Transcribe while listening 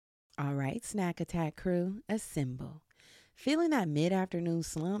All right, Snack Attack crew, assemble. Feeling that mid afternoon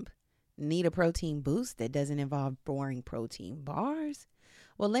slump? Need a protein boost that doesn't involve boring protein bars?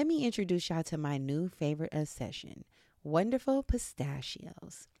 Well, let me introduce y'all to my new favorite obsession, Wonderful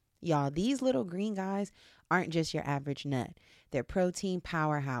Pistachios. Y'all, these little green guys aren't just your average nut. They're protein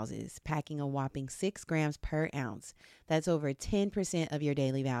powerhouses, packing a whopping 6 grams per ounce. That's over 10% of your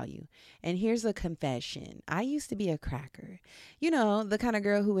daily value. And here's a confession. I used to be a cracker. You know, the kind of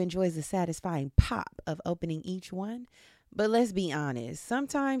girl who enjoys the satisfying pop of opening each one. But let's be honest,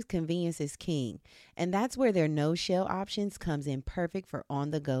 sometimes convenience is king. And that's where their no-shell options comes in perfect for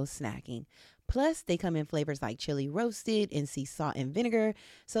on-the-go snacking. Plus, they come in flavors like chili roasted and sea salt and vinegar.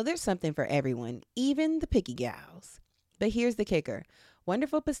 So there's something for everyone, even the picky gals. But here's the kicker.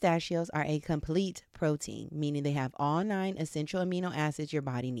 Wonderful Pistachios are a complete protein, meaning they have all 9 essential amino acids your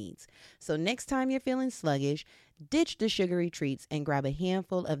body needs. So next time you're feeling sluggish, ditch the sugary treats and grab a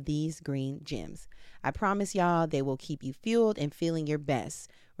handful of these green gems. I promise y'all they will keep you fueled and feeling your best,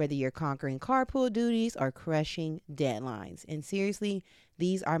 whether you're conquering carpool duties or crushing deadlines. And seriously,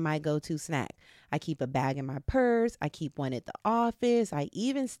 these are my go-to snack. I keep a bag in my purse. I keep one at the office. I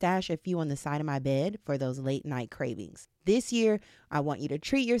even stash a few on the side of my bed for those late night cravings. This year, I want you to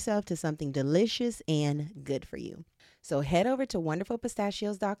treat yourself to something delicious and good for you. So head over to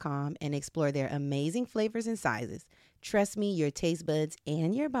wonderfulpistachios.com and explore their amazing flavors and sizes. Trust me, your taste buds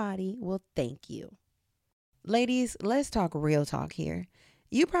and your body will thank you. Ladies, let's talk real talk here.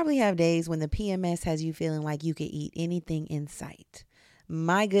 You probably have days when the PMS has you feeling like you could eat anything in sight.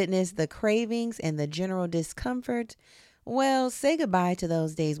 My goodness, the cravings and the general discomfort. Well, say goodbye to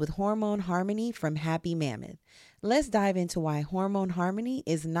those days with Hormone Harmony from Happy Mammoth. Let's dive into why Hormone Harmony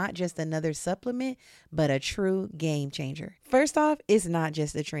is not just another supplement, but a true game changer. First off, it's not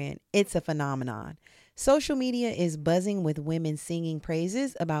just a trend, it's a phenomenon. Social media is buzzing with women singing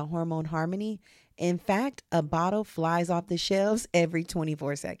praises about Hormone Harmony. In fact, a bottle flies off the shelves every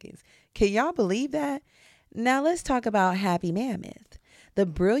 24 seconds. Can y'all believe that? Now let's talk about Happy Mammoth, the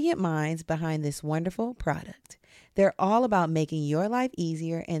brilliant minds behind this wonderful product. They're all about making your life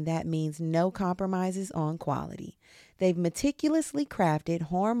easier, and that means no compromises on quality. They've meticulously crafted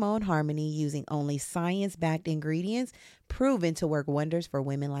Hormone Harmony using only science-backed ingredients proven to work wonders for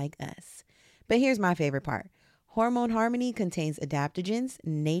women like us. But here's my favorite part. Hormone Harmony contains adaptogens,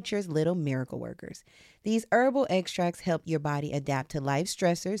 nature's little miracle workers. These herbal extracts help your body adapt to life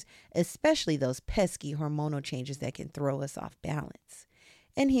stressors, especially those pesky hormonal changes that can throw us off balance.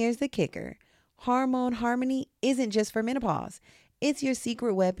 And here's the kicker. Hormone Harmony isn't just for menopause. It's your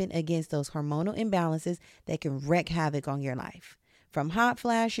secret weapon against those hormonal imbalances that can wreak havoc on your life. From hot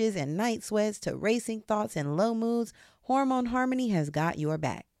flashes and night sweats to racing thoughts and low moods, Hormone Harmony has got your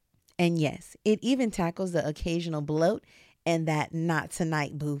back. And yes, it even tackles the occasional bloat and that not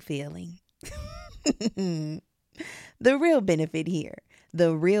tonight boo feeling. The real benefit here,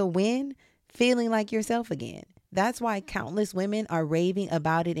 the real win, feeling like yourself again. That's why countless women are raving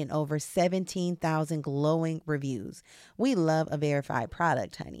about it in over 17,000 glowing reviews. We love a verified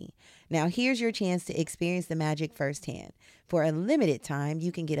product, honey. Now here's your chance to experience the magic firsthand. For a limited time,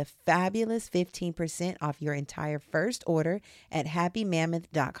 you can get a fabulous 15% off your entire first order at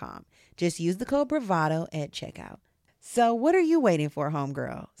happymammoth.com. Just use the code BRAVADO at checkout. So what are you waiting for,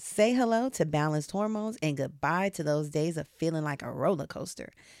 homegirl? Say hello to balanced hormones and goodbye to those days of feeling like a roller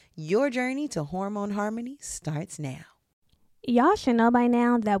coaster. Your journey to Hormone Harmony starts now. Y'all should know by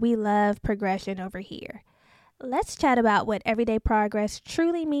now that we love progression over here. Let's chat about what everyday progress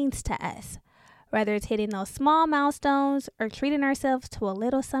truly means to us. Whether it's hitting those small milestones or treating ourselves to a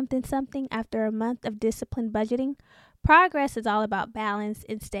little something after a month of disciplined budgeting, progress is all about balance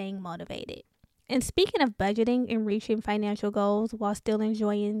and staying motivated. And speaking of budgeting and reaching financial goals while still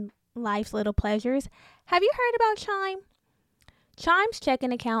enjoying life's little pleasures, have you heard about Chime? Chime's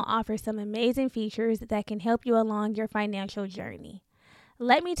checking account offers some amazing features that can help you along your financial journey.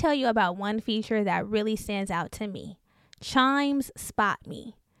 Let me tell you about one feature that really stands out to me. Chime's Spot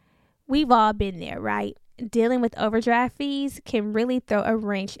Me. We've all been there, right? Dealing with overdraft fees can really throw a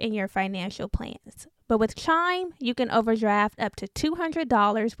wrench in your financial plans. But with Chime, you can overdraft up to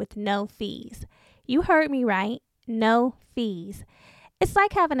 $200 with no fees. You heard me right, no fees. It's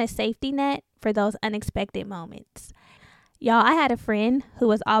like having a safety net for those unexpected moments. Y'all, I had a friend who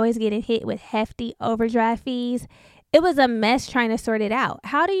was always getting hit with hefty overdraft fees. It was a mess trying to sort it out.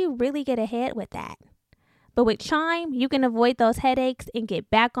 How do you really get ahead with that? But with Chime, you can avoid those headaches and get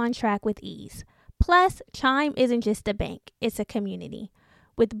back on track with ease. Plus, Chime isn't just a bank, it's a community.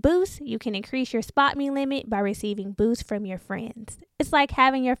 With Boost, you can increase your Spot Me limit by receiving boosts from your friends. It's like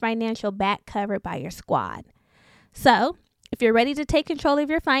having your financial back covered by your squad. So, If you're ready to take control of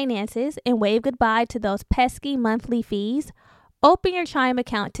your finances and wave goodbye to those pesky monthly fees, open your Chime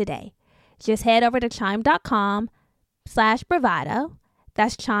account today. Just head over to chime.com/bravado.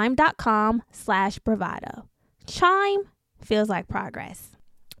 That's chime.com/bravado. Chime feels like progress.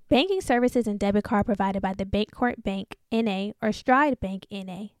 Banking services and debit card provided by the Bancorp Bank, N.A. or Stride Bank,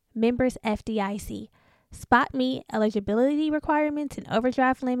 N.A. Members FDIC. Spot Me eligibility requirements and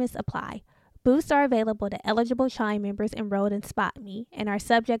overdraft limits apply. Boosts are available to eligible Chime members enrolled in Spot Me and are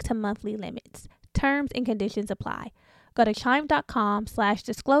subject to monthly limits. Terms and conditions apply. Go to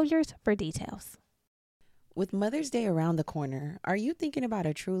chime.com/disclosures for details. With Mother's Day around the corner, are you thinking about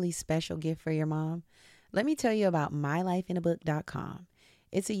a truly special gift for your mom? Let me tell you about mylifeinabook.com.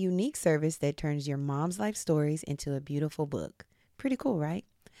 It's a unique service that turns your mom's life stories into a beautiful book. Pretty cool, right?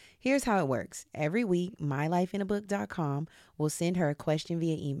 Here's how it works. Every week, mylifeinabook.com will send her a question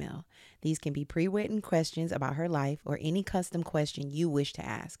via email. These can be pre-written questions about her life or any custom question you wish to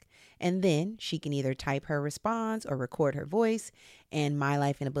ask. And then she can either type her response or record her voice, and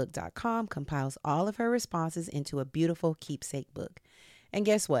mylifeinabook.com compiles all of her responses into a beautiful keepsake book. And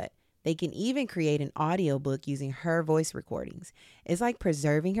guess what? They can even create an audiobook using her voice recordings. It's like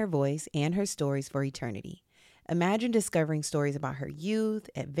preserving her voice and her stories for eternity. Imagine discovering stories about her youth,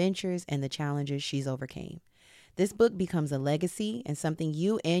 adventures, and the challenges she's overcame. This book becomes a legacy and something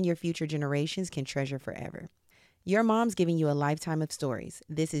you and your future generations can treasure forever. Your mom's giving you a lifetime of stories.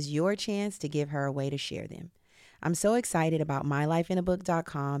 This is your chance to give her a way to share them. I'm so excited about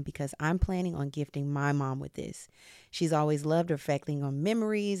mylifeinabook.com because I'm planning on gifting my mom with this. She's always loved reflecting on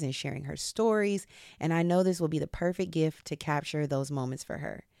memories and sharing her stories, and I know this will be the perfect gift to capture those moments for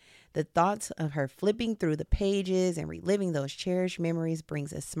her. The thoughts of her flipping through the pages and reliving those cherished memories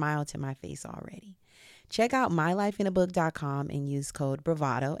brings a smile to my face already. Check out mylifeinabook.com and use code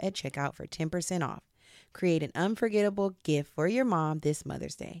BRAVADO at checkout for 10% off. Create an unforgettable gift for your mom this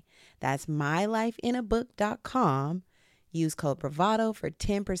Mother's Day. That's mylifeinabook.com. Use code BRAVADO for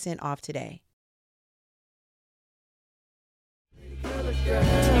 10% off today.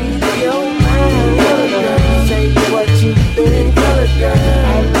 Say what you think, color girl.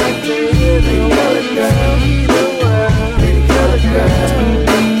 I like to hear the color girl. The world, pretty color girl.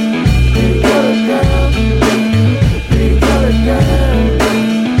 Pretty color girl. Pretty color girl.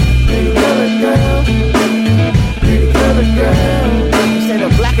 Pretty color girl. Pretty color girl. You say the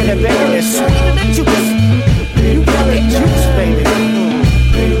blacker the better, the sweeter the juice. Pretty color juice, baby.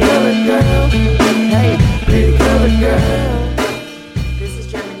 Pretty color girl. Hey, pretty color girl.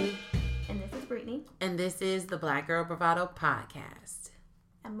 And this is the Black Girl Bravado Podcast.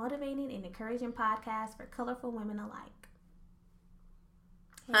 A motivating and encouraging podcast for colorful women alike.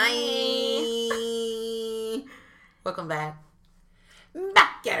 Hi. Welcome back.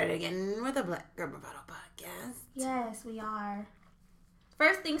 Back at it again with the Black Girl Bravado Podcast. Yes, we are.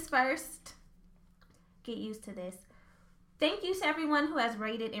 First things first. Get used to this. Thank you to everyone who has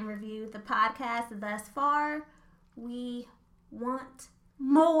rated and reviewed the podcast thus far. We want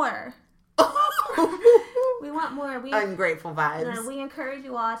more. We want more. Ungrateful vibes. We encourage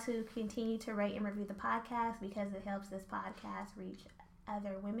you all to continue to rate and review the podcast because it helps this podcast reach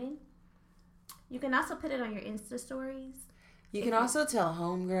other women. You can also put it on your Insta stories. You can also tell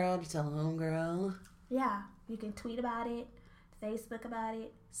homegirl to tell homegirl. Yeah. You can tweet about it, Facebook about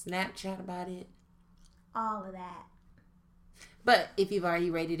it, Snapchat about it. all of that. But if you've already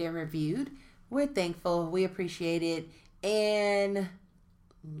rated and reviewed, we're thankful. We appreciate it. And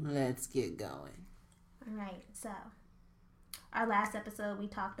let's get going. All right. So, our last episode, we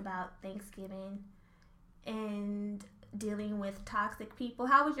talked about Thanksgiving and dealing with toxic people.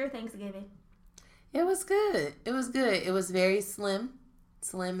 How was your Thanksgiving? It was good. It was good. It was very slim.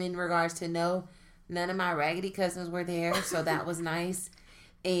 Slim in regards to none of my raggedy cousins were there. So that was nice.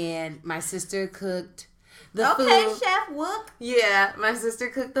 And my sister cooked the food. Okay, Chef Whoop. Yeah, my sister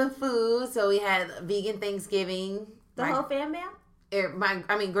cooked the food. So we had vegan Thanksgiving. The whole fam bam?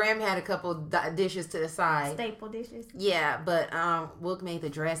 Graham had a couple dishes to the side. Staple dishes. Yeah, but Wook made the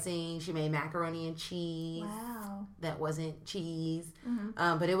dressing. She made macaroni and cheese. Wow. That wasn't cheese.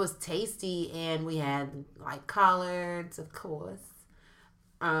 Mm-hmm. But it was tasty, and we had like collards, of course.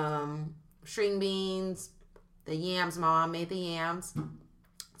 String beans, the yams. Mom made the yams.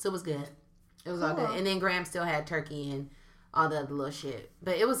 So it was good. It was all good. And then Graham still had turkey and all the other little shit.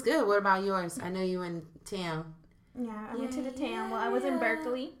 But it was good. What about yours? I know you were in town. Yeah, I went to the town. Well, I was in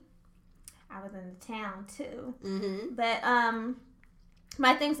Berkeley. I was in the town too. Mm-hmm. But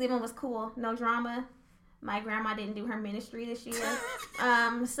my Thanksgiving was cool. No drama. My grandma didn't do her ministry this year.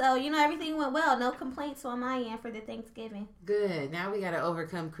 So everything went well. No complaints on my end for the Thanksgiving. Good. Now we got to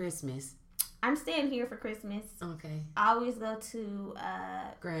overcome Christmas. I'm staying here for Christmas. Okay. I always go to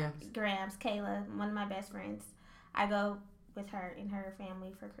Grams. Kayla, one of my best friends. I go with her and her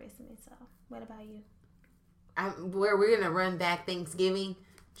family for Christmas. So, what about you? We're gonna run back Thanksgiving.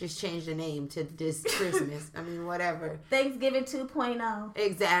 Just change the name to this Christmas. I mean, whatever. Thanksgiving 2.0.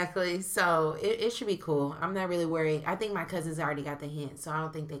 Exactly. So it should be cool. I'm not really worried. I think my cousins already got the hint, so I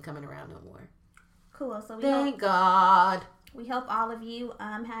don't think they're coming around no more. Cool. So Thank God. We hope all of you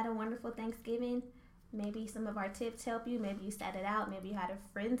had a wonderful Thanksgiving. Maybe some of our tips help you. Maybe you sat it out. Maybe you had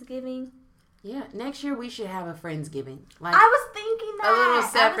a Friendsgiving. Yeah, next year we should have a Friendsgiving. Like I was thinking that. a little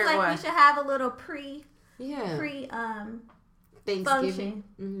separate I was like, one. we should have a little pre Thanksgiving. function.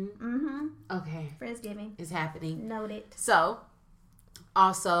 Mm-hmm. Okay. Friendsgiving. It's happening. Noted. So,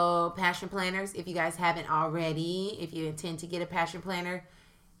 also passion planners. If you guys haven't already, if you intend to get a passion planner,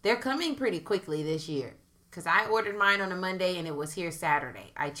 they're coming pretty quickly this year. Because I ordered mine on a Monday and it was here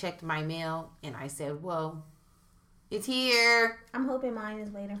Saturday. I checked my mail and I said, whoa, it's here. I'm hoping mine is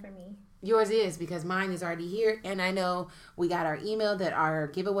waiting for me. Yours is, because mine is already here. And I know we got our email that our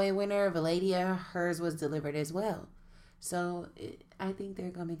giveaway winner, Valadia, hers was delivered as well. So I think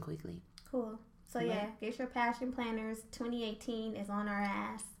they're coming quickly. Cool. So yeah, get your passion planners. 2018 is on our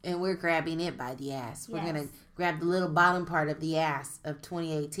ass. And we're grabbing it by the ass. Yes. We're going to grab the little bottom part of the ass of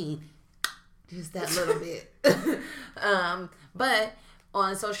 2018. Just that little bit. But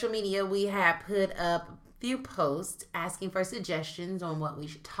on social media, we have put up a few posts asking for suggestions on what we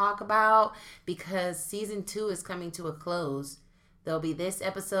should talk about, because season 2 is coming to a close. There'll be this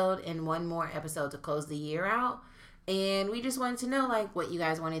episode and one more episode to close the year out. And we just wanted to know like what you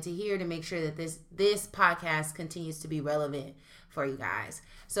guys wanted to hear to make sure that this podcast continues to be relevant for you guys.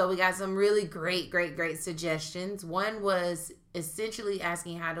 So we got some really great suggestions. One was essentially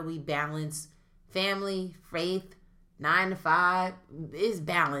asking, how do we balance family, faith, 9 to 5 is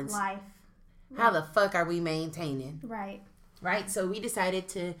balance. Life. How the fuck are we maintaining? Right. So we decided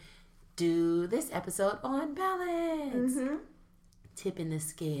to do this episode on balance. Mm-hmm. Tipping the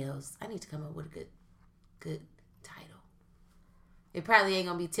scales. I need to come up with a good title. It probably ain't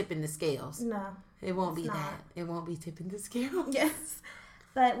gonna be tipping the scales. No. It won't be not. that. It won't be tipping the scales. Yes.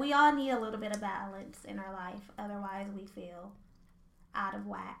 But we all need a little bit of balance in our life. Otherwise, we feel out of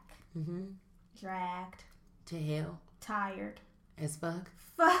whack. Mm-hmm. Dragged. To hell. Tired. As fuck.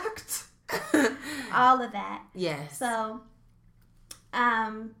 Fucked. All of that. Yes. So,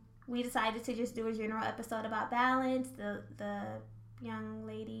 we decided to just do a general episode about balance. The young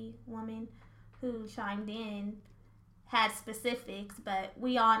woman who chimed in had specifics, but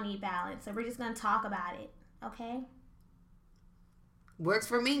we all need balance. So we're just going to talk about it. Okay? Works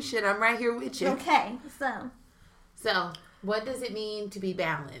for me. Shit, I'm right here with you. Okay. So, what does it mean to be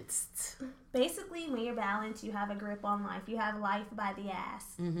balanced? basically, when you're balanced, you have a grip on life. You have life by the ass,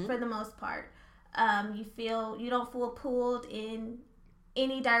 for the most part. You don't feel pulled in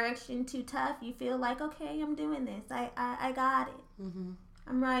any direction too tough. You feel like, okay, I'm doing this. I got it. Mm-hmm.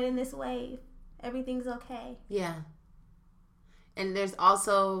 I'm riding this wave. Everything's okay. Yeah. And there's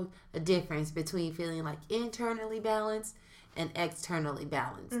also a difference between feeling like internally balanced and externally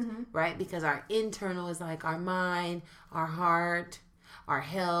balanced, right? Because our internal is like our mind, our heart, our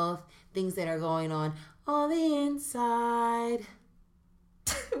health, things that are going on the inside.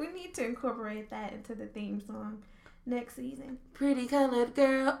 We need to incorporate that into the theme song next season. Pretty colored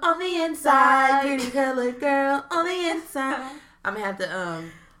girl on the inside. Pretty colored girl on the inside. I'm gonna have to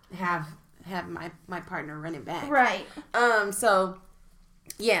have my partner run it back. Right.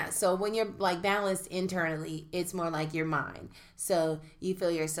 So when you're like balanced internally, it's more like your mind. So you feel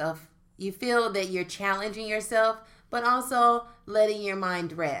that you're challenging yourself, but also letting your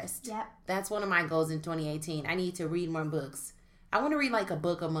mind rest. Yep. That's one of my goals in 2018. I need to read more books. I want to read like a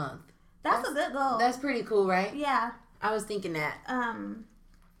book a month. That's a good goal. That's pretty cool, right? Yeah. I was thinking that.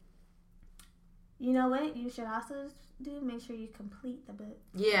 You know what you should also do? Make sure you complete the book.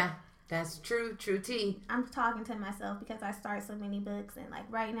 Yeah. That's true tea. I'm talking to myself because I start so many books, and like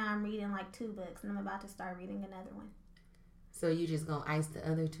right now I'm reading like 2 books, and I'm about to start reading another one. So you just gonna ice the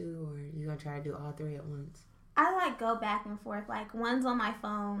other 2, or you gonna try to do all 3 at once? I like go back and forth. Like one's on my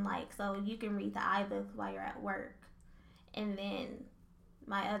phone, like so you can read the iBooks while you're at work, and then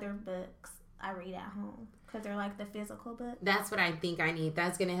my other books I read at home because they're like the physical books. That's what I think I need.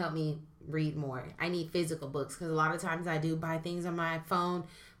 That's gonna help me read more. I need physical books because a lot of times I do buy things on my phone,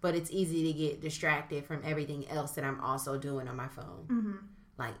 but it's easy to get distracted from everything else that I'm also doing on my phone.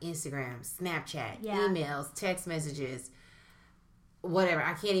 Like Instagram, Snapchat, emails, text messages, whatever.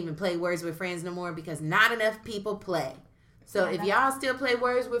 I can't even play Words with Friends no more because not enough people play. So if y'all still play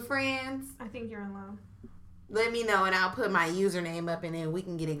Words with Friends, I think you're alone. Let me know and I'll put my username up and then we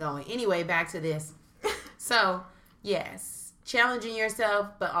can get it going. Anyway, back to this. So, yes, challenging yourself,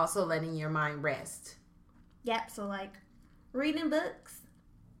 but also letting your mind rest. Yep. So like reading books,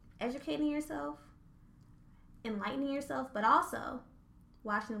 educating yourself, enlightening yourself, but also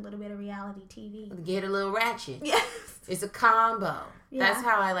watching a little bit of reality TV. Get a little ratchet. Yes. It's a combo. Yeah. That's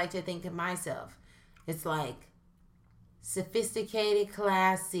how I like to think of myself. It's like sophisticated,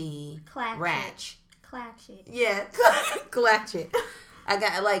 classy, ratchet. Clatchet. Yeah, clatchet.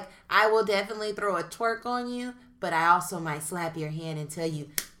 I will definitely throw a twerk on you, but I also might slap your hand and tell you,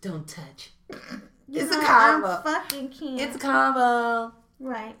 don't touch. It's a combo. I fucking can't. It's a combo.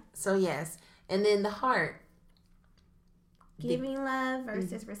 Right. So, yes. And then the heart. Giving love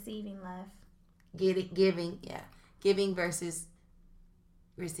versus receiving love. Giving versus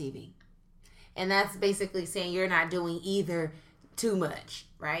receiving. And that's basically saying you're not doing either too much,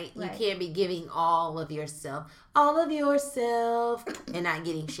 right? You can't be giving all of yourself, and not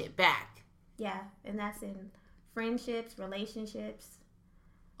getting shit back. Yeah, and that's in friendships, relationships.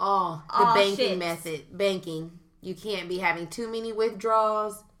 The banking method. Banking. You can't be having too many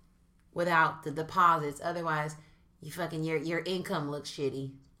withdrawals without the deposits. Otherwise, your income looks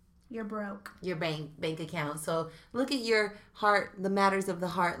shitty. You're broke. Your bank account. So look at your heart, the matters of the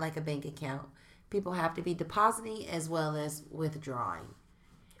heart, like a bank account. People have to be depositing as well as withdrawing.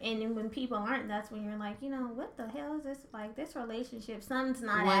 And then when people aren't, that's when you're like, what the hell is this? Like, this relationship, something's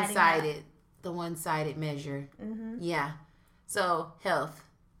not one-sided. adding up. The one-sided measure. Mm-hmm. Yeah. So health.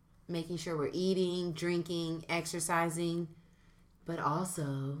 Making sure we're eating, drinking, exercising, but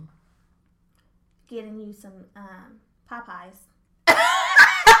also getting you some Popeyes.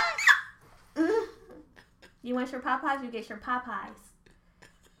 You want your Popeyes? You get your Popeyes.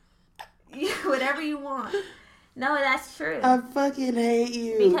 Whatever you want. No, that's true. I fucking hate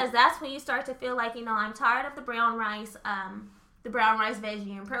you. Because that's when you start to feel like, I'm tired of the brown rice,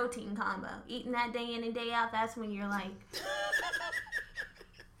 veggie, and protein combo. Eating that day in and day out, that's when you're like,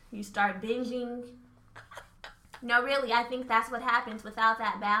 you start binging. No, really, I think that's what happens without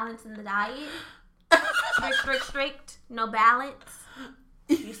that balance in the diet. Strict, no balance.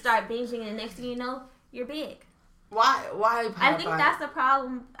 You start binging, and the next thing you know, you're big. Why Popeye? I think that's the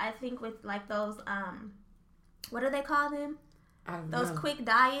problem. I think with like those what do they call them? I don't those know. Quick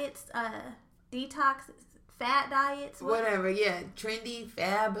diets, detox, fat diets. Whatever, yeah, trendy,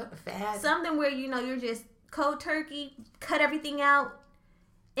 fad. Something where you're just cold turkey, cut everything out,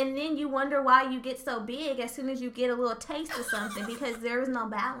 and then you wonder why you get so big as soon as you get a little taste of something because there is no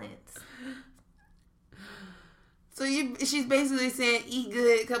balance. So she's basically saying eat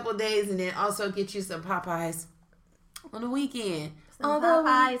good a couple of days and then also get you some Popeyes on the weekend. Some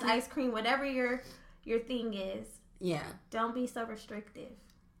Popeyes, ice cream, whatever your thing is. Yeah. Don't be so restrictive.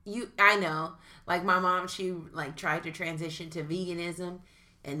 I know. Like my mom, she tried to transition to veganism,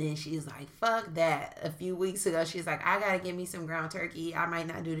 and then she's like, "Fuck that." A few weeks ago, she's like, "I gotta get me some ground turkey. I might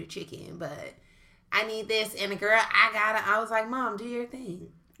not do the chicken, but I need this." And the girl, I was like, "Mom, do your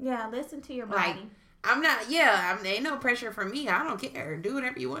thing." Yeah, listen to your body. Ain't no pressure from me. I don't care. Do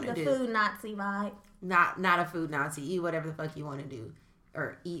whatever you want to do. The food Nazi vibe. Not a food Nazi. Eat whatever the fuck you want to do.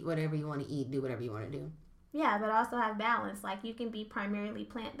 Or eat whatever you want to eat. Do whatever you want to do. Yeah, but also have balance. Like, you can be primarily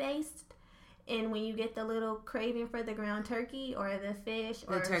plant-based. And when you get the little craving for the ground turkey or the fish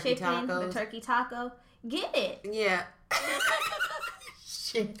or chicken, the turkey taco, get it. Yeah.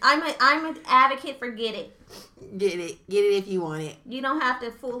 Shit. I'm an advocate for get it. Get it if you want it. You don't have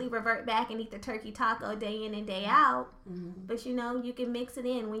to fully revert back and eat the turkey taco day in and day out. Mm-hmm. But you can mix it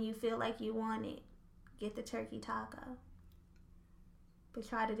in when you feel like you want it. Get the turkey taco. But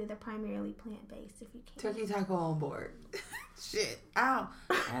try to do the primarily plant-based if you can. Turkey taco on board. Shit. Ow.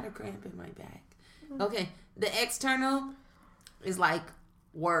 I had a cramp in my back. Okay. The external is like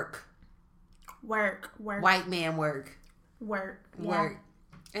work. Work. White man work. Work.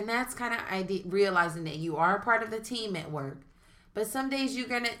 And that's kind of realizing that you are a part of the team at work. But some days you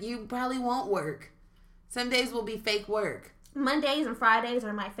probably won't work. Some days will be fake work. Mondays and Fridays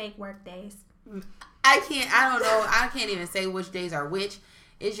are my fake work days. I don't know. I can't even say which days are which.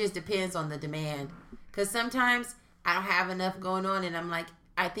 It just depends on the demand. Because sometimes I don't have enough going on and I'm like,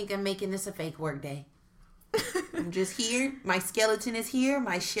 I think I'm making this a fake work day. I'm just here. My skeleton is here.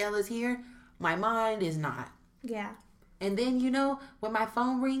 My shell is here. My mind is not. Yeah. And then, when my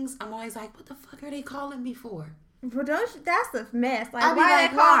phone rings, I'm always like, what the fuck are they calling me for? Well, that's a mess. Like, I'll be why like, are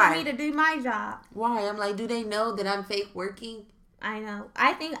they calling why? me to do my job? Why? I'm like, do they know that I'm fake working? I know.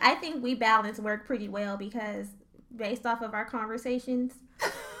 I think we balance work pretty well because based off of our conversations,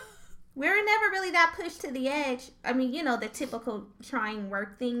 we're never really that pushed to the edge. I mean, the typical trying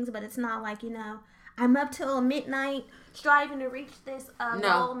work things, but it's not like, I'm up till midnight striving to reach this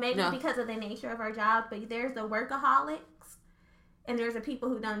goal, maybe no. because of the nature of our job, but there's the workaholics and there's the people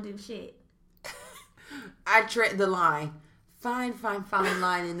who don't do shit. I tread the line. Fine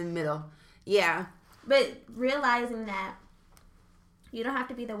line in the middle. Yeah. But realizing that you don't have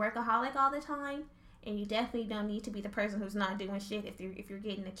to be the workaholic all the time, and you definitely don't need to be the person who's not doing shit if you're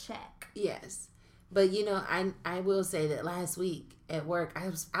getting a check. Yes. But you know, I will say that last week at work,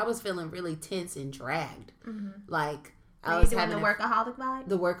 I was feeling really tense and dragged. Like I was doing having the workaholic vibe.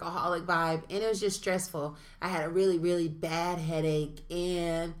 The workaholic vibe, and it was just stressful. I had a really, really bad headache,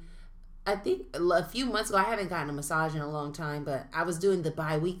 and I think a few months ago, I haven't gotten a massage in a long time, but I was doing the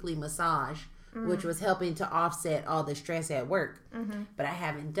bi-weekly massage, which was helping to offset all the stress at work. But I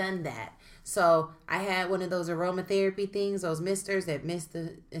haven't done that. So I had one of those aromatherapy things, those misters that mist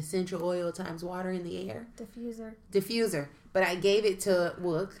the essential oil times water in the air. Diffuser. But I gave it to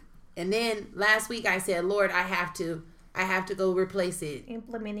Wook. And then last week I said, Lord, I have to go replace it.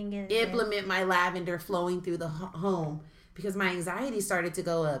 Implement my lavender flowing through the home. Because my anxiety started to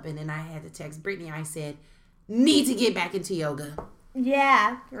go up, and then I had to text Brittany. I said, need to get back into yoga.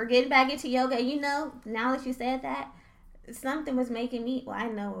 Yeah, we're getting back into yoga. You know, now that you said that, something was making me, well, I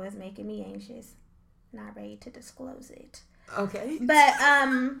know it was making me anxious. Not ready to disclose it. Okay. But,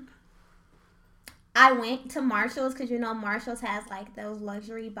 I went to Marshall's because, you know, Marshall's has, like, those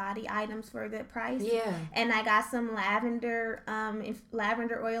luxury body items for a good price. Yeah. And I got some lavender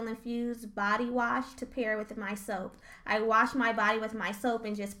oil infused body wash to pair with my soap. I washed my body with my soap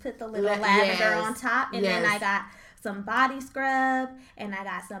and just put the little lavender on top. And then I got some body scrub and I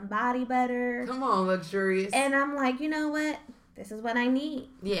got some body butter. Come on, luxurious. And I'm like, you know what? This is what I need.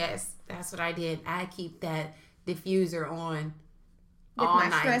 Yes, that's what I did. I keep that diffuser on. With all my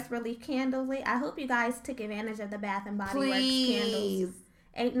night. stress relief candles. I hope you guys took advantage of the Bath and Body Works candles.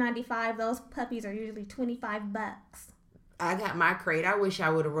 $8.95. Those puppies are usually $25. I got my crate. I wish I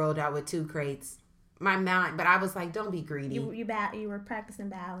would have rolled out with 2 crates. My mind, but I was like, don't be greedy. You were practicing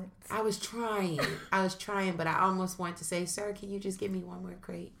balance. I was trying, but I almost wanted to say, sir, can you just give me one more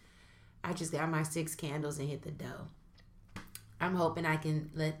crate? I just got my 6 candles and hit the dough. I'm hoping I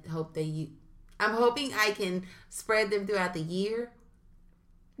can I'm hoping I can spread them throughout the year.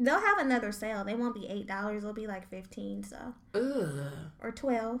 They'll have another sale. They won't be $8. It'll be like $15. So. Ugh. Or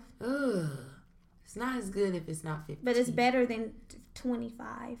 $12. Ugh. It's not as good if it's not $15. But it's better than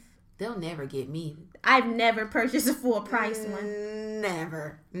 $25. They'll never get me. I've never purchased a full price one.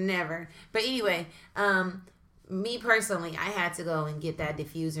 Never. But anyway, me personally, I had to go and get that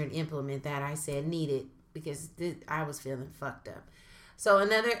diffuser and implement that. I said needed because I was feeling fucked up. So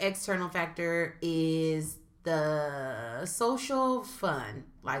another external factor is the social fun.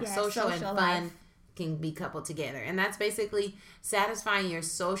 Like social and fun life can be coupled together. And that's basically satisfying your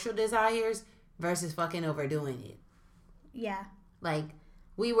social desires versus fucking overdoing it. Yeah. Like,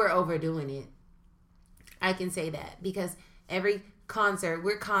 we were overdoing it. I can say that because every concert,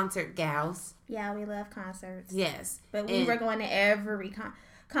 we're concert gals. Yeah, we love concerts. Yes. But we were going to every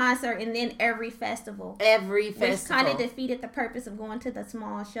concert and then every festival. Which kind of defeated the purpose of going to the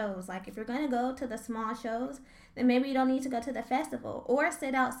small shows. Like, if you're going to go to the small shows, then maybe you don't need to go to the festival. Or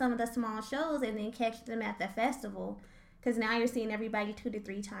sit out some of the small shows and then catch them at the festival. Because now you're seeing everybody 2 to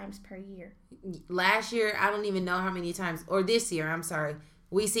 3 times per year. Last year, I don't even know how many times, or this year, I'm sorry,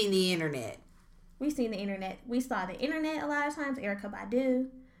 we seen the internet. We seen the internet. We saw the internet a lot of times. Erykah Badu,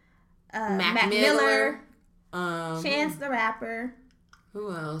 Mac Miller, Chance the Rapper.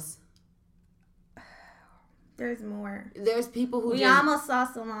 Who else? There's more. There's people who we almost saw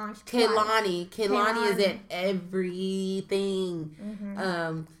Solange. Kehlani is at everything.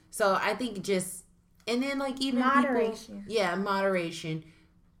 Mm-hmm. So I think just, and then like even moderation. People, moderation,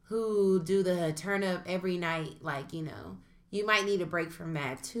 who do the turn up every night. Like, you know, you might need a break from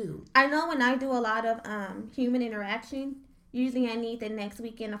that too. I know when I do a lot of human interaction, usually I need the next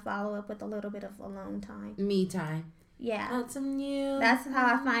weekend to follow up with a little bit of alone time. Me time. Yeah. That's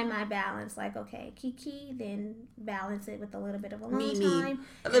how I find my balance. Like, okay, Kiki, then balance it with a little bit of alone time.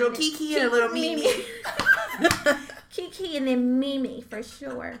 A little Kiki and a little Mimi. Kiki and then Mimi for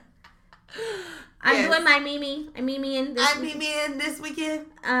sure. I'm doing my Mimi. I'm Mimi-ing this weekend.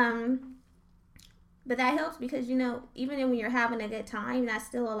 But that helps because, you know, even when you're having a good time, that's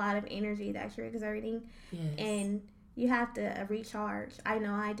still a lot of energy that you're exerting. Yes. And you have to recharge. I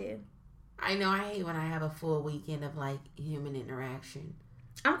know I do. I know I hate when I have a full weekend of, like, human interaction.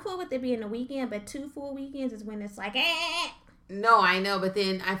 I'm cool with it being a weekend, but 2 full weekends is when it's like, No, I know, but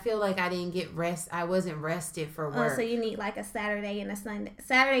then I feel like I didn't get rest. I wasn't rested for work. Oh, so you need like a Saturday and a Sunday.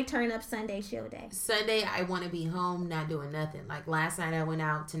 Saturday turn up, Sunday chill day. Sunday, I want to be home, not doing nothing. Like last night, I went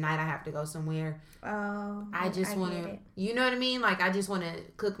out. Tonight, I have to go somewhere. Oh, I just want to, you know what I mean? Like I just want to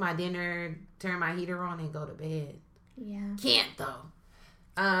cook my dinner, turn my heater on, and go to bed. Yeah. Can't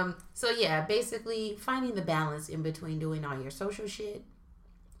though. So yeah, basically finding the balance in between doing all your social shit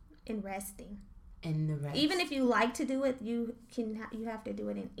And resting. and the rest. Even if you like to do it, you have to do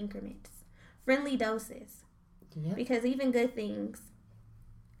it in increments, friendly doses, Yep. because even good things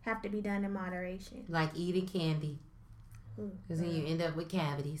have to be done in moderation. Like eating candy, Ooh, because then you end up with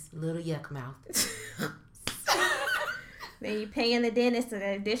cavities, little yuck mouth. Then you paying the dentist an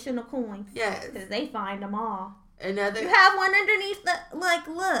additional coin Yes. because they find them all. Another. You have one underneath the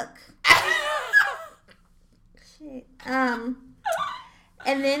look. Shit. And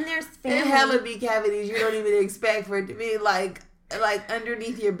then there's family. It hella be cavities you don't even expect for it to be like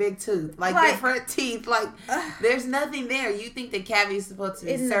underneath your big tooth, like your front teeth. Like there's nothing there. You think the cavity is supposed to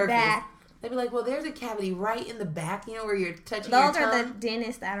be in surface. the back. They'd be like, well, there's a cavity right in the back, you know, where you're touching Those your are tongue. the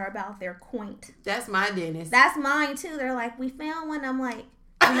dentists that are about their quaint. That's my dentist. That's mine too. They're like, we found one. I'm like,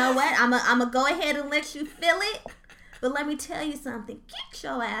 you know what? I'm gonna go ahead and let you feel it. But let me tell you something. Get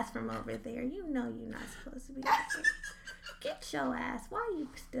your ass from over there. You know you're not supposed to be back there. Get your ass. Why are you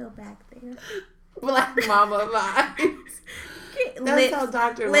still back there? Black mama vibes. That's how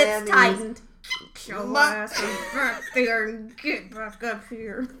Dr. Lips Lamb is. tightened. Get your My- ass back there and get back up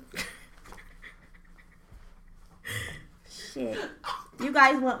here. Shit. You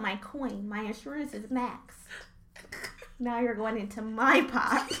guys want my coin. My insurance is maxed. Now you're going into my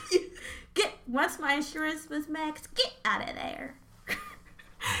pot. Once my insurance was maxed, get out of there.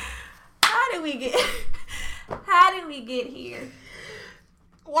 How did we get here?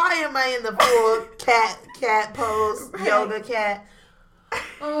 Why am I in the full cat pose, Right. yoga cat?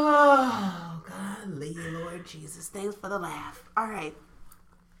 Oh, golly, Lord Jesus. Thanks for the laugh. All right.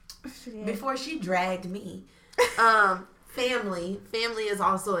 Shit. Before she dragged me, family is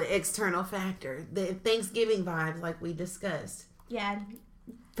also an external factor. The Thanksgiving vibes, like we discussed. Yeah.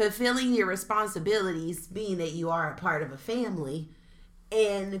 Fulfilling your responsibilities, being that you are a part of a family,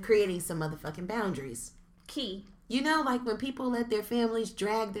 and creating some motherfucking boundaries. Key. You know, like when people let their families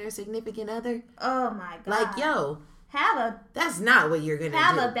drag their significant other. Oh my God. Like, yo, that's not what you're gonna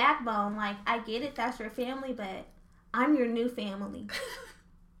have do. a backbone. Like, I get it, that's your family, but I'm your new family.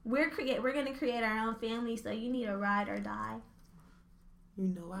 We're gonna create our own family, so you need a ride or die. You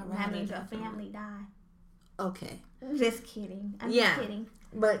know, I That means your family die. Okay. Just kidding. I'm Yeah. just kidding.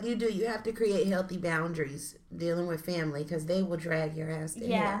 But you have to create healthy boundaries dealing with family, because they will drag your ass to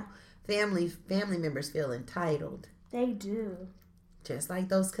hell. Family members feel entitled, They do. just like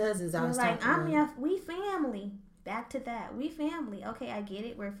those cousins I They're was like, talking about. we family. Back to that. We family. Okay, I get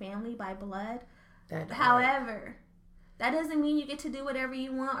it. We're family by blood. However, that doesn't mean you get to do whatever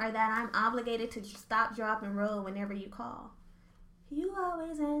you want or that I'm obligated to stop, drop, and roll whenever you call. You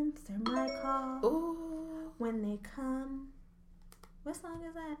always answer my call Ooh, when they come. What song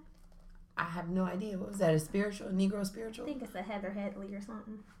is that? I have no idea. What was that? A Negro I spiritual? think it's a Heather Headley or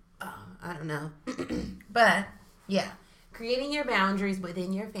something. Oh, I don't know. But yeah, creating your boundaries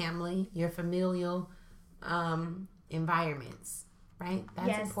within your family, your familial environments, right? That's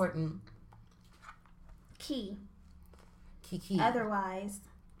Yes. important. Key. Kiki. Otherwise,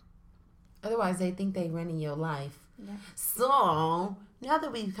 Otherwise, they think they running your life. yeah. So now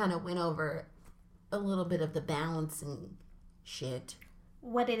that we kind of went over a little bit of the balancing shit,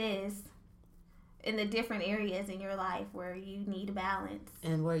 What it is in the different areas in your life where you need balance.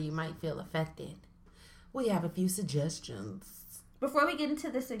 and where you might feel affected, we have a few suggestions. Before we get into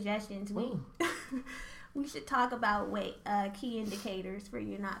the suggestions, Ooh. we should talk about key indicators for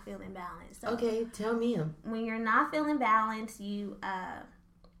you not feeling balanced. So Okay, tell me 'em. when you're not feeling balanced, you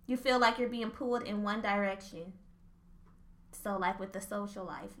feel like you're being pulled in one direction. So like with the social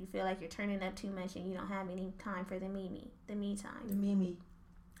life, you feel like you're turning up too much and you don't have any time for the me time. The Mimi.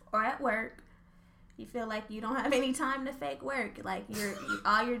 Or at work, you feel like you don't have any time to fake work. Like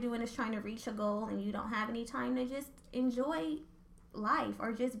all you're doing is trying to reach a goal and you don't have any time to just enjoy life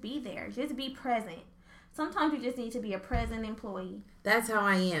or just be there. Just be present. Sometimes you just need to be a present employee. That's how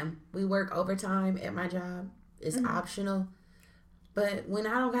I am. We work overtime at my job. It's optional. But when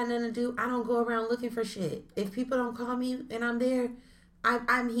I don't got nothing to do, I don't go around looking for shit. If people don't call me and I'm there,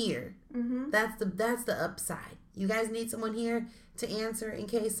 I'm here. Mm-hmm. That's the upside. You guys need someone here to answer in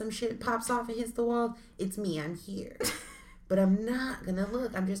case some shit pops off and hits the wall. It's me. I'm here. But I'm not gonna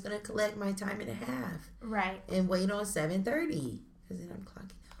look. I'm just gonna collect my time and a half Right. and wait on 7:30 because then I'm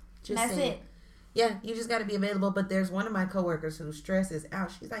clocking out. Just That's saying. it. Yeah, you just got to be available. But there's one of my coworkers whose stress is out.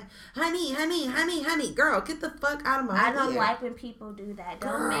 She's like, honey, girl, get the fuck out of my I don't ear. like when people do that.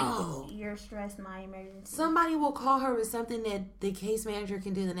 Don't Girl. make your stress my emergency. Somebody will call her with something that the case manager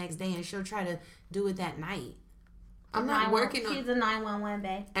can do the next day, and she'll try to do it that night. I'm not working on... She's a 911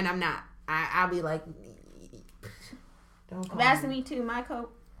 babe. And I'm not. I'll be like... Don't call That's me. me too. My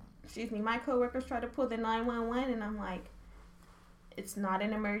coworkers try to pull the 911, and I'm like, it's not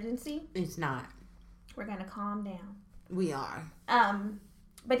an emergency. It's not. We're gonna calm down. We are.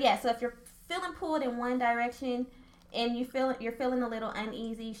 But yeah, so if you're feeling pulled in one direction and you're feeling a little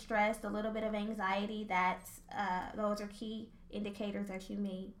uneasy, stressed, a little bit of anxiety, those are key indicators that you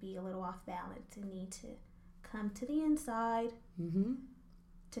may be a little off balance and need to come to the inside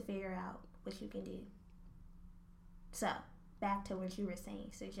to figure out what you can do. So back to what you were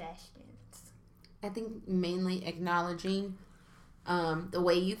saying, suggestions. I think mainly acknowledging the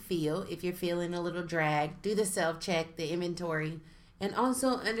way you feel. If you're feeling a little drag, do the self-check, the inventory, and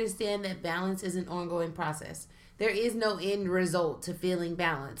also understand that balance is an ongoing process. There is no end result to feeling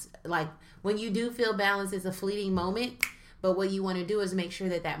balanced. Like, when you do feel balanced, it's a fleeting moment, but what you want to do is make sure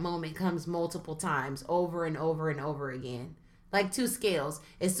that that moment comes multiple times, over and over and over again. Like 2 scales.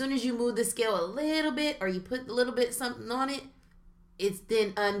 As soon as you move the scale a little bit, or you put a little bit something on it, it's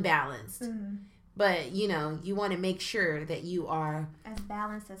then unbalanced. But, you want to make sure that you are... as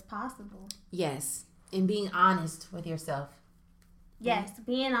balanced as possible. Yes. And being honest with yourself. Yes,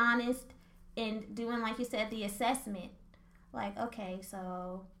 being honest and doing, like you said, the assessment. Like, okay,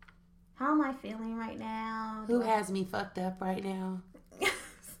 so how am I feeling right now? Who has me fucked up right now?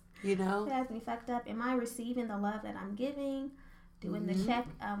 Who has me fucked up? Am I receiving the love that I'm giving? Doing the check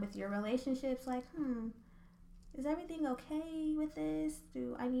with your relationships. Like, is everything okay with this?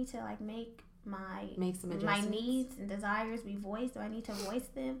 Do I need to, like, make my needs and desires be voiced? Do I need to voice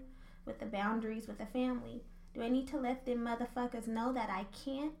them with the boundaries with the family? Do I need to let them motherfuckers know that I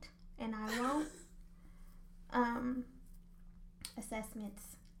can't and I won't?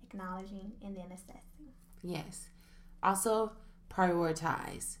 Assessments, acknowledging, and then assessing. Yes. Also,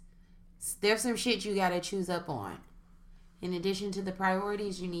 prioritize. There's some shit you gotta choose up on. In addition to the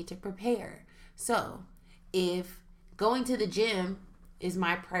priorities, you need to prepare. So, if going to the gym is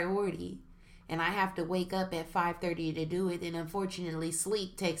my priority, and I have to wake up at 5:30 to do it, and unfortunately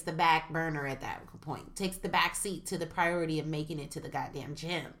sleep takes the back burner at that point. Takes the back seat to the priority of making it to the goddamn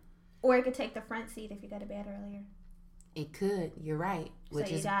gym. Or it could take the front seat if you go to bed earlier. It could, you're right. Which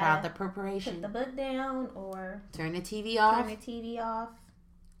So you is gotta about the preparation. Put the book down or Turn the TV off. turn the TV off.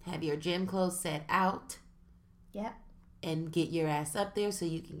 Have your gym clothes set out. Yep. And get your ass up there so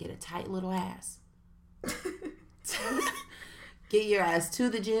you can get a tight little ass. Get your ass to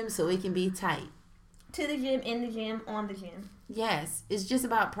the gym so it can be tight. To the gym, in the gym, on the gym. Yes, it's just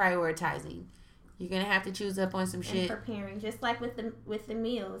about prioritizing. You're gonna have to choose up on some shit. And preparing, just like with the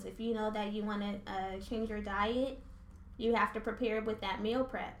meals. If you know that you want to change your diet, you have to prepare with that meal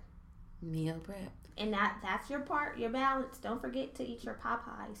prep. Meal prep. And that's your part, your balance. Don't forget to eat your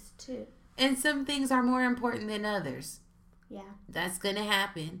Popeyes too. And some things are more important than others. Yeah. That's gonna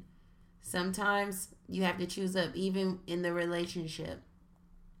happen. Sometimes you have to choose up, even in the relationship.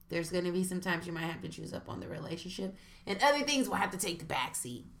 There's gonna be sometimes you might have to choose up on the relationship, and other things will have to take the back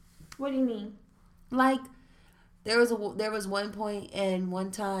seat. What do you mean? Like, there was one point and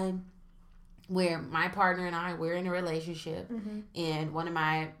one time where my partner and I were in a relationship, and one of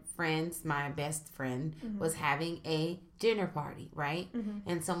my friends, my best friend, was having a dinner party, right?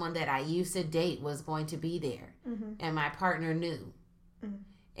 And someone that I used to date was going to be there, and my partner knew.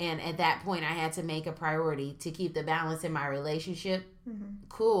 And at that point, I had to make a priority to keep the balance in my relationship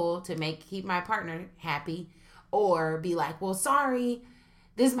cool, to keep my partner happy, or be like, well, sorry,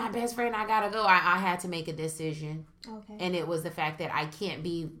 this is my best friend, I gotta go. I had to make a decision. Okay. And it was the fact that I can't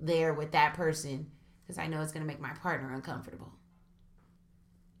be there with that person because I know it's going to make my partner uncomfortable.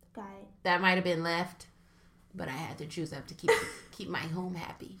 Got it. That might have been left, but I had to choose up to keep my home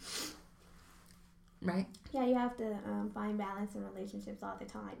happy. Right? Yeah, you have to find balance in relationships all the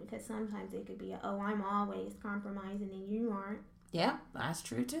time, because sometimes it could be, I'm always compromising and you aren't. Yeah, that's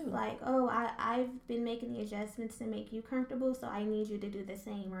true too. Like, I've been making the adjustments to make you comfortable, so I need you to do the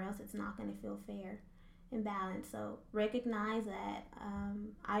same, or else it's not going to feel fair and balanced. So recognize that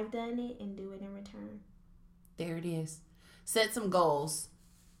I've done it and do it in return. There it is. Set some goals,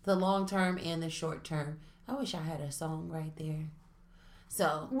 the long term and the short term. I wish I had a song right there.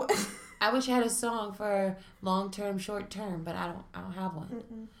 So I wish I had a song for long term, short term, but I don't have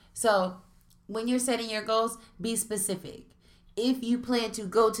one. So when you're setting your goals, be specific. If you plan to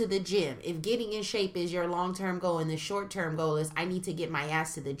go to the gym, if getting in shape is your long-term goal and the short-term goal is I need to get my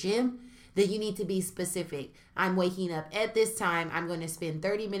ass to the gym, then you need to be specific. I'm waking up at this time. I'm going to spend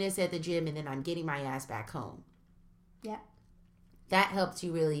 30 minutes at the gym, and then I'm getting my ass back home. Yeah. That helps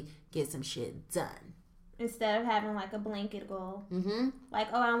you really get some shit done. Instead of having like a blanket goal. Mm-hmm. Like,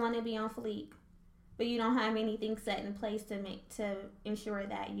 oh, I want to be on fleek. But you don't have anything set in place to ensure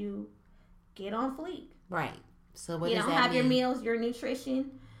that you get on fleek. Right. So what you does don't that have your mean? meals, your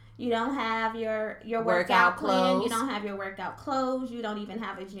nutrition. You don't have your workout Workout plan. clothes. You don't have your workout clothes. You don't even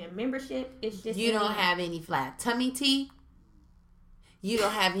have a gym membership. It's just You don't have any flat tummy tea. You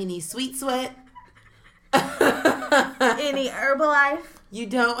don't have any sweet sweat. any Herbalife. You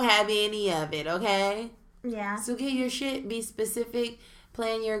don't have any of it, okay? Yeah. So get your shit, be specific,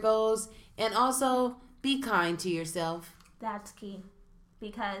 plan your goals, and also be kind to yourself. That's key.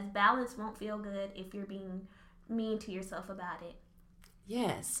 Because balance won't feel good if you're being mean to yourself about it.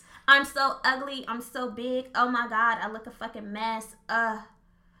 Yes. I'm so ugly. I'm so big. Oh my God, I look a fucking mess.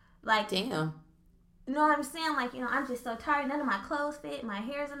 Like, Damn. you know what I'm saying? Like, I'm just so tired. None of my clothes fit. My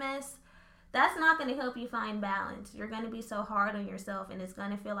hair's a mess. That's not going to help you find balance. You're going to be so hard on yourself, and it's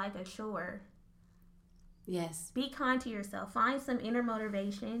going to feel like a chore. Yes. Be kind to yourself. Find some inner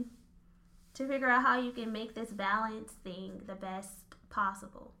motivation to figure out how you can make this balance thing the best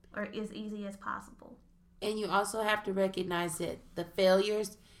possible, or as easy as possible. And you also have to recognize that the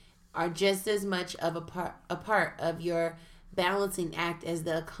failures are just as much of a part of your balancing act as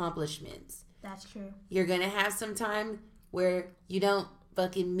the accomplishments. That's true. You're going to have some time where you don't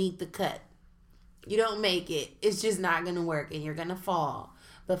fucking meet the cut. You don't make it. It's just not going to work, and you're going to fall.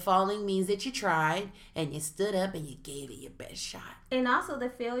 But falling means that you tried and you stood up and you gave it your best shot. And also the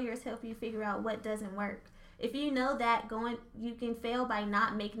failures help you figure out what doesn't work. If you know that you can fail by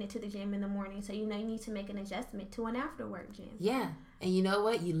not making it to the gym in the morning, so you need to make an adjustment to an after work gym. Yeah. And you know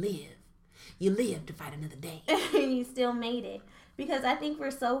what? You live. You live to fight another day. And you still made it. Because I think we're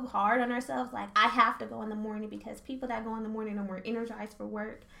so hard on ourselves. Like, I have to go in the morning because people that go in the morning are more energized for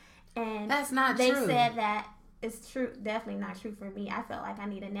work. And that's not true. true. They said that it's true. Definitely not true for me. I felt like I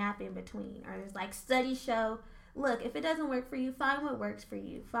need a nap in between. Or there's like studies show, look, if it doesn't work for you, find what works for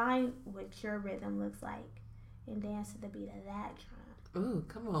you. Find what your rhythm looks like. And dance to the beat of that drum. Ooh,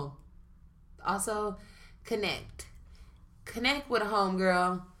 come on. Also, connect. Connect with a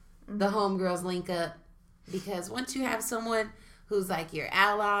homegirl. Mm-hmm. The homegirls link up. Because once you have someone who's like your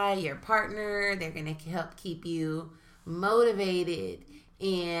ally, your partner, they're going to help keep you motivated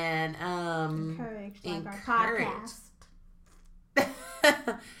and encouraged, like our podcast.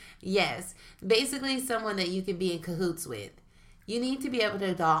 Yes. Basically, someone that you can be in cahoots with. You need to be able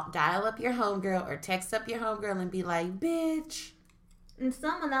to dial up your homegirl or text up your homegirl and be like, bitch. And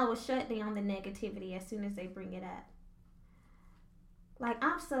someone that will shut down the negativity as soon as they bring it up. Like,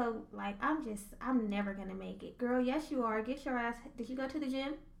 I'm never going to make it. Girl, yes, you are. Get your ass. Did you go to the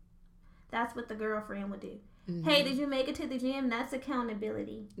gym? That's what the girlfriend would do. Mm-hmm. Hey, did you make it to the gym? That's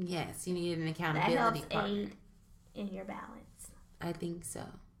accountability. Yes, you need an accountability that helps partner. aid in your balance. I think so.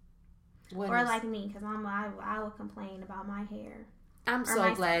 Like me, because I will complain about my hair. I'm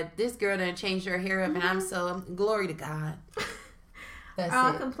so glad this girl done changed her hair up, and I'm so glory to God.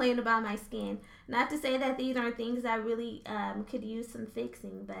 I'll complain about my skin. Not to say that these aren't things that really could use some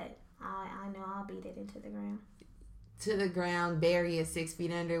fixing, but I know I'll beat it into the ground. To the ground, bury it 6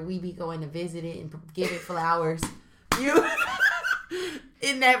 feet under. We be going to visit it and give it flowers.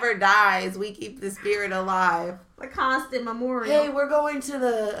 It never dies. We keep the spirit alive. A constant memorial. Hey, we're going to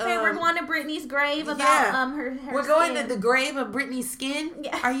the. We're going to Britney's grave about her. We're going to the grave of Britney's skin.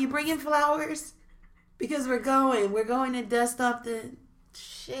 Yeah. Are you bringing flowers? Because we're going. We're going to dust off the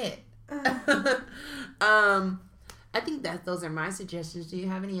shit. I think those are my suggestions. Do you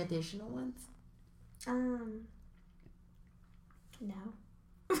have any additional ones? No.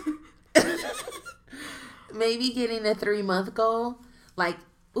 Maybe getting a 3-month goal. Like,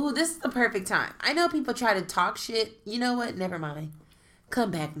 ooh, this is the perfect time. I know people try to talk shit. You know what? Never mind.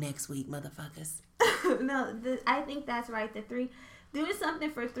 Come back next week, motherfuckers. No, I think that's right. Doing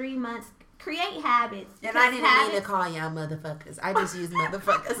something for 3 months, create habits. And I didn't mean to call y'all motherfuckers. I just use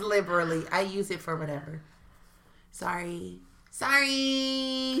motherfuckers liberally. I use it for whatever. Sorry.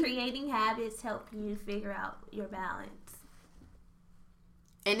 Creating habits help you figure out your balance.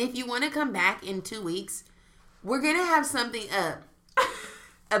 And if you want to come back in 2 weeks, we're going to have something up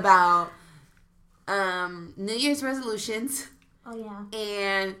about New Year's resolutions. Oh, yeah.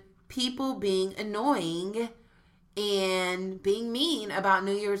 And people being annoying and being mean about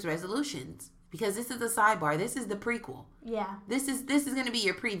New Year's resolutions. Because this is the sidebar. This is the prequel. Yeah. This is going to be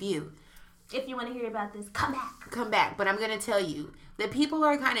your preview. If you want to hear about this, come back. Come back. But I'm going to tell you that people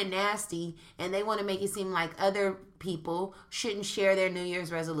are kind of nasty and they want to make it seem like other people shouldn't share their New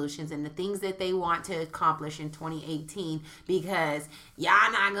Year's resolutions and the things that they want to accomplish in 2018 because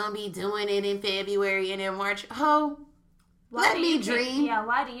y'all not going to be doing it in February and in March. Let me dream. Yeah,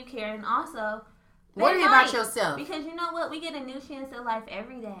 why do you care? And also, worry about yourself. Because you know what? We get a new chance at life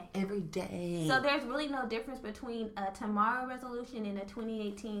every day. Every day. So there's really no difference between a tomorrow resolution and a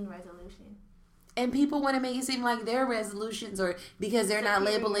 2018 resolution. And people want to make it seem like their resolutions or because they're not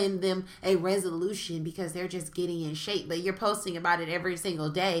labeling them a resolution because they're just getting in shape. But you're posting about it every single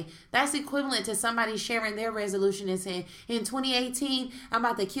day. That's equivalent to somebody sharing their resolution and saying, in 2018, I'm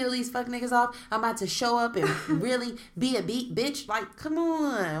about to kill these fuck niggas off. I'm about to show up and really be a beat bitch. Like, come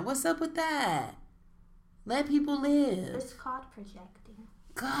on. What's up with that? Let people live. It's called projecting.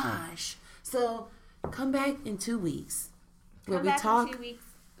 Gosh. So come back in 2 weeks. Come back in 2 weeks.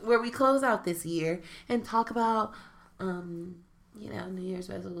 Where we close out this year and talk about, New Year's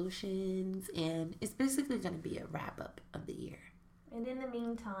resolutions. And it's basically going to be a wrap up of the year. And in the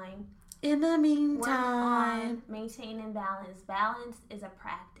meantime, work on maintaining balance. Balance is a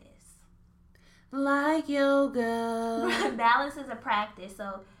practice. Like yoga. Balance is a practice.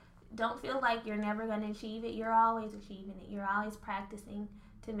 So don't feel like you're never going to achieve it. You're always achieving it. You're always practicing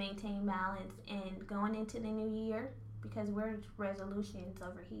to maintain balance. And going into the new year, because we're resolutions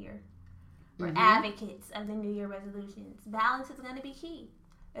over here. We're advocates of the New Year resolutions. Balance is going to be key,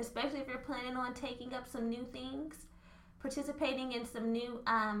 especially if you're planning on taking up some new things, participating in some new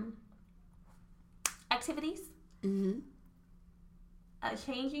activities,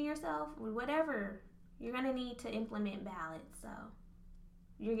 changing yourself, whatever. You're going to need to implement balance. So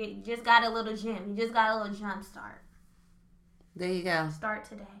you just got a little gym. You just got a little jump start. There you go. Start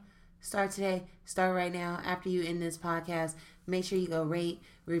today. Start today. Start right now. After you end this podcast, make sure you go rate,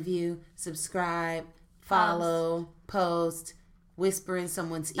 review, subscribe, follow, post, whisper in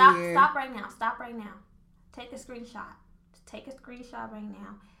someone's ear. Stop right now. Stop right now. Take a screenshot. Take a screenshot right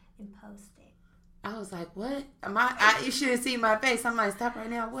now and post it. I was like, what? You should have seen my face. I'm like, stop right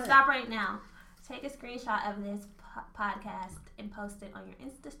now. What? Stop right now. Take a screenshot of this podcast and post it on your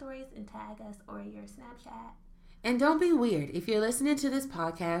Insta stories and tag us or your Snapchat. And don't be weird. If you're listening to this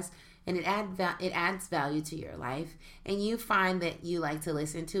podcast and it adds value to your life and you find that you like to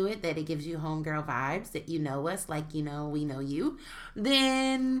listen to it, that it gives you homegirl vibes, that you know us like we know you,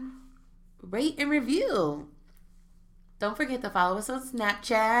 then rate and review. Don't forget to follow us on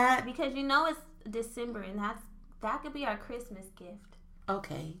Snapchat. Because it's December and that could be our Christmas gift.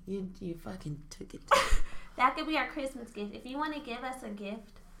 Okay, you fucking took it. That could be our Christmas gift. If you want to give us a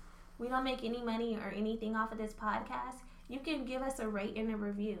gift, we don't make any money or anything off of this podcast. You can give us a rate and a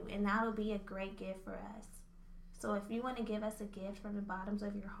review, and that'll be a great gift for us. So if you want to give us a gift from the bottoms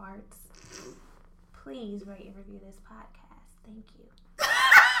of your hearts, please rate and review this podcast. Thank you.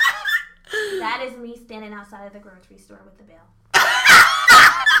 That is me standing outside of the grocery store with the bill.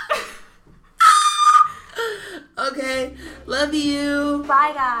 Okay. Love you.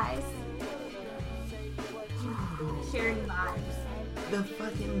 Bye, guys. Sharing vibes. The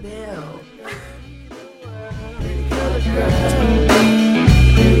fucking bell. Pretty colored girl.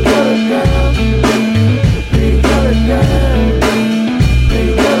 Pretty colored girl. Pretty colored girl.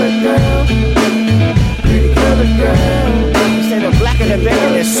 Pretty colored girl. Pretty colored girl. You say the blacker the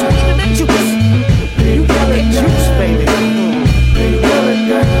better, the sweeter the juice.